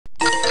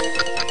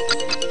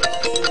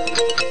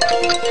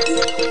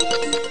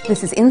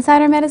This is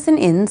Insider Medicine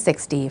in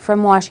 60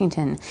 from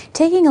Washington.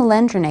 Taking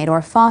alendronate or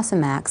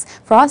Fosamax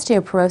for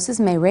osteoporosis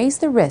may raise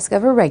the risk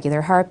of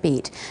irregular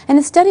heartbeat. In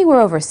a study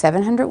where over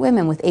 700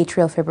 women with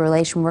atrial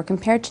fibrillation were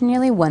compared to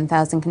nearly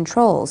 1,000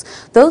 controls,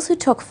 those who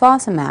took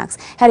Fosamax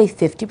had a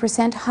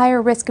 50%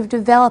 higher risk of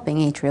developing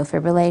atrial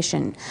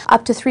fibrillation.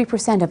 Up to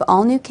 3% of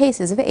all new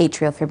cases of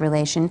atrial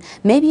fibrillation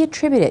may be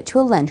attributed to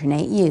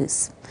alendronate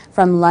use.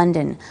 From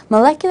London,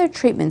 molecular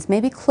treatments may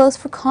be close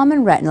for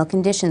common retinal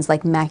conditions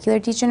like macular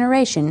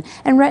degeneration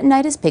and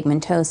retinitis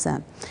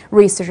pigmentosa.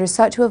 Researchers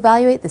sought to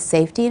evaluate the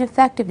safety and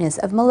effectiveness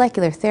of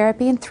molecular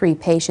therapy in 3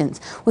 patients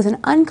with an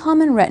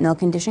uncommon retinal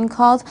condition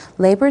called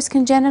Leber's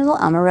congenital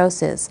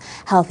Amaurosis.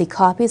 Healthy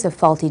copies of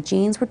faulty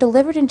genes were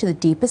delivered into the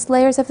deepest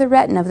layers of the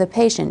retina of the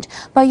patient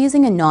by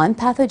using a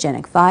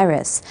non-pathogenic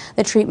virus.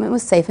 The treatment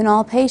was safe in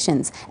all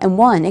patients, and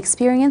one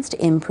experienced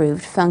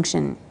improved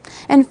function.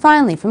 And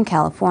finally, from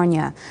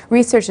California,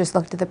 researchers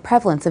looked at the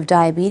prevalence of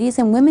diabetes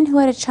in women who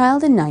had a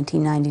child in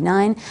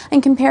 1999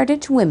 and compared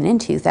it to women in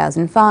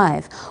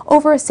 2005.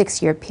 Over a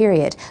 6-year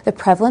period, the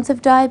prevalence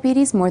of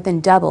diabetes more than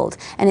doubled,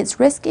 and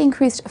its risk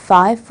increased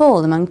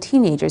 5-fold among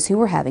teenagers who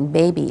were having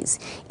babies.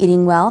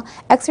 Eating well,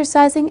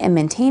 exercising, and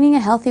maintaining a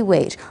healthy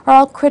weight are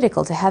all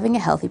critical to having a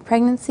healthy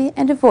pregnancy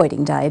and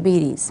avoiding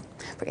diabetes.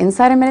 For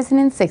Insider Medicine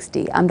in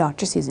 60, I'm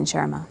Dr. Susan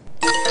Sharma.